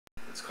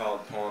It's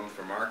called Poem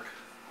for Mark.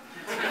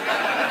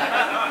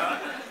 Wow.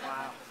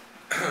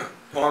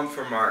 Poem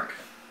for Mark.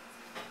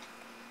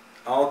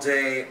 All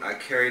day I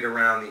carried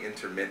around the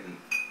intermittent,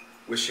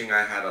 wishing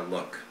I had a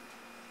look.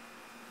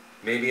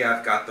 Maybe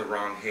I've got the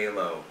wrong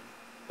halo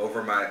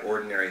over my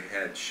ordinary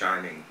head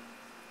shining.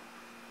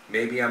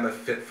 Maybe I'm a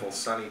fitful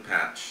sunny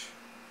patch,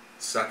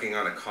 sucking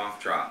on a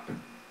cough drop,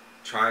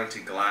 trying to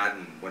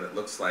gladden when it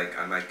looks like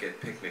I might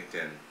get picnicked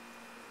in.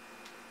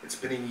 It's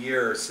been a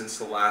year since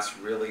the last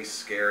really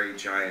scary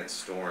giant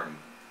storm.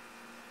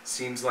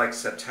 Seems like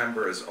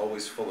September is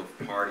always full of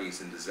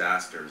parties and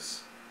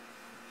disasters,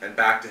 and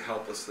back to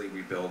helplessly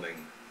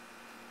rebuilding.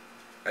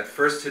 At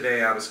first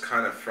today I was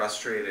kind of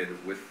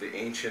frustrated with the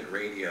ancient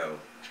radio,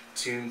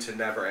 tuned to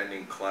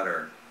never-ending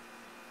clutter.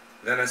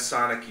 Then a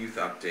Sonic Youth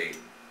update,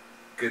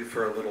 good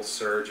for a little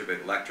surge of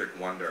electric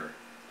wonder.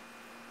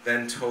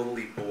 Then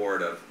totally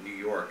bored of New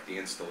York, the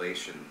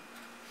installation.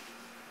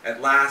 At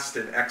last,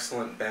 an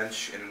excellent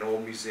bench in an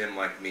old museum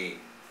like me,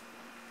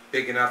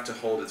 big enough to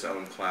hold its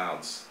own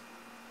clouds.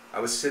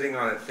 I was sitting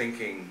on it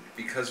thinking,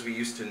 because we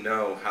used to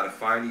know how to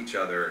find each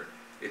other,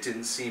 it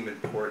didn't seem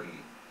important.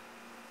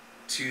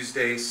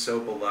 Tuesday so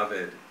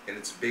beloved in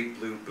its big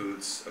blue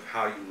boots of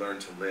how you learn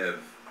to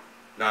live,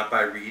 not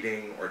by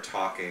reading or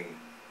talking,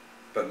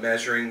 but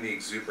measuring the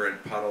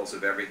exuberant puddles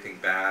of everything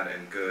bad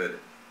and good,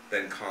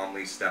 then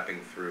calmly stepping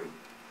through.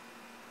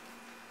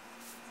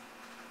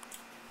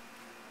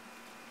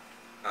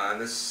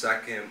 And this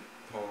second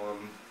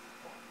poem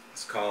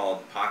is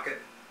called Pocket,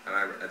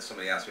 and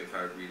somebody asked me if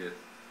I would read it.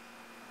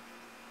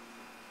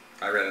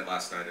 I read it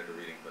last night at a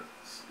reading, but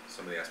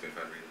somebody asked me if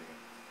I'd read it again.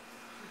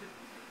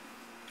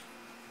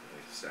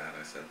 Really sad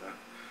I said that.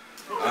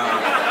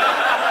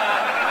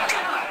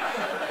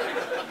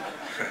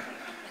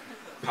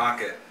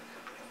 Pocket.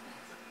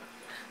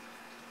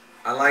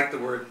 I like the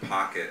word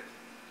pocket.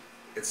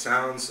 It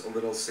sounds a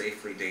little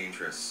safely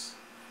dangerous.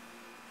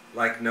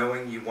 Like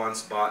knowing you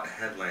once bought a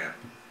headlamp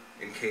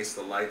in case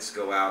the lights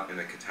go out in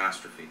a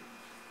catastrophe.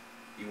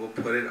 You will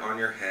put it on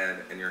your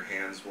head and your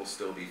hands will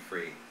still be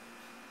free.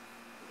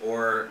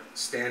 Or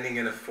standing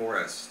in a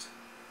forest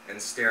and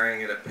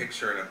staring at a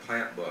picture in a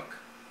plant book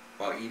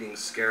while eating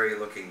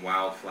scary-looking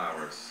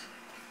wildflowers.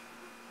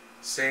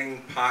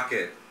 Saying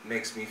pocket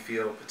makes me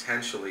feel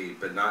potentially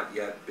but not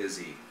yet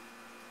busy.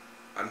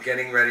 I'm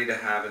getting ready to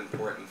have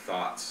important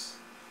thoughts.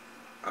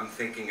 I'm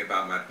thinking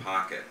about my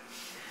pocket,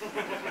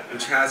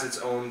 which has its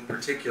own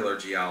particular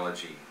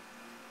geology.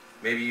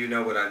 Maybe you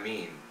know what I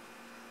mean.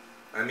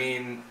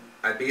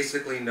 I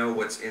basically know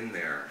what's in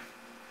there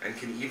and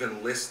can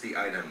even list the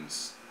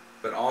items,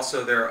 but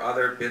also there are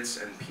other bits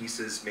and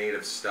pieces made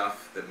of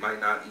stuff that might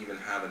not even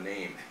have a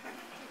name.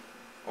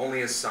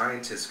 Only a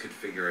scientist could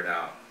figure it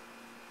out.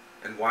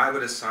 And why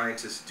would a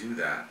scientist do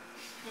that?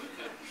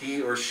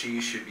 He or she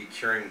should be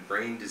curing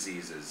brain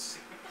diseases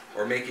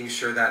or making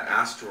sure that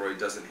asteroid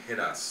doesn't hit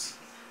us.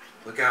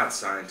 Look out,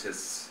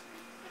 scientists.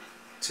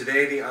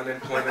 Today the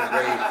unemployment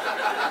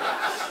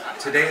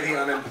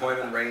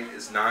rate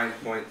is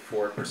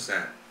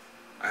 9.4%.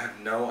 I have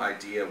no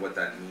idea what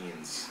that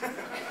means.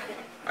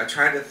 I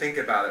tried to think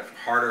about it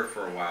harder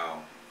for a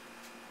while,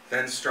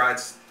 then tried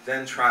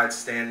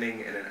standing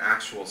in an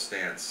actual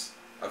stance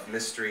of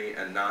mystery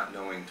and not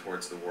knowing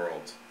towards the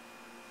world,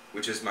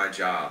 which is my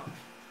job,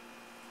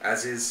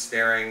 as is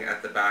staring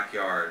at the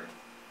backyard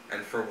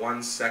and for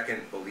 1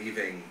 second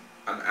believing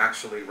I'm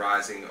actually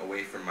rising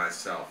away from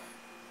myself,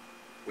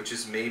 which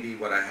is maybe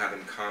what I have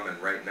in common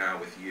right now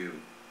with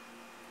you.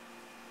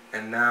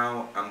 And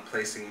now I'm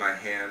placing my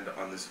hand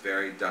on this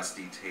very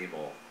dusty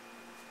table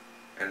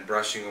and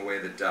brushing away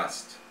the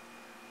dust.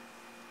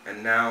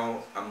 And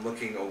now I'm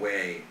looking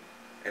away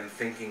and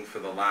thinking for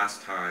the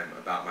last time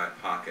about my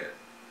pocket.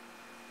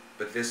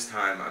 But this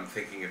time I'm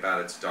thinking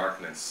about its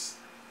darkness,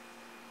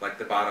 like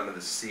the bottom of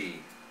the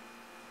sea,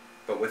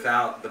 but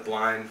without the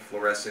blind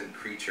fluorescent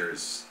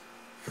creatures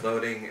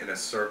floating in a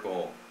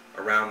circle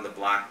around the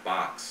black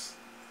box,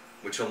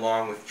 which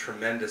along with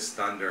tremendous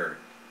thunder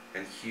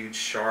and huge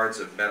shards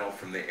of metal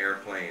from the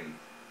airplane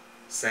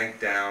sank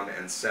down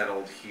and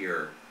settled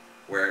here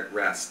where it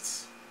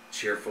rests,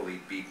 cheerfully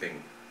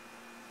beeping.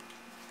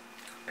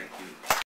 Thank you.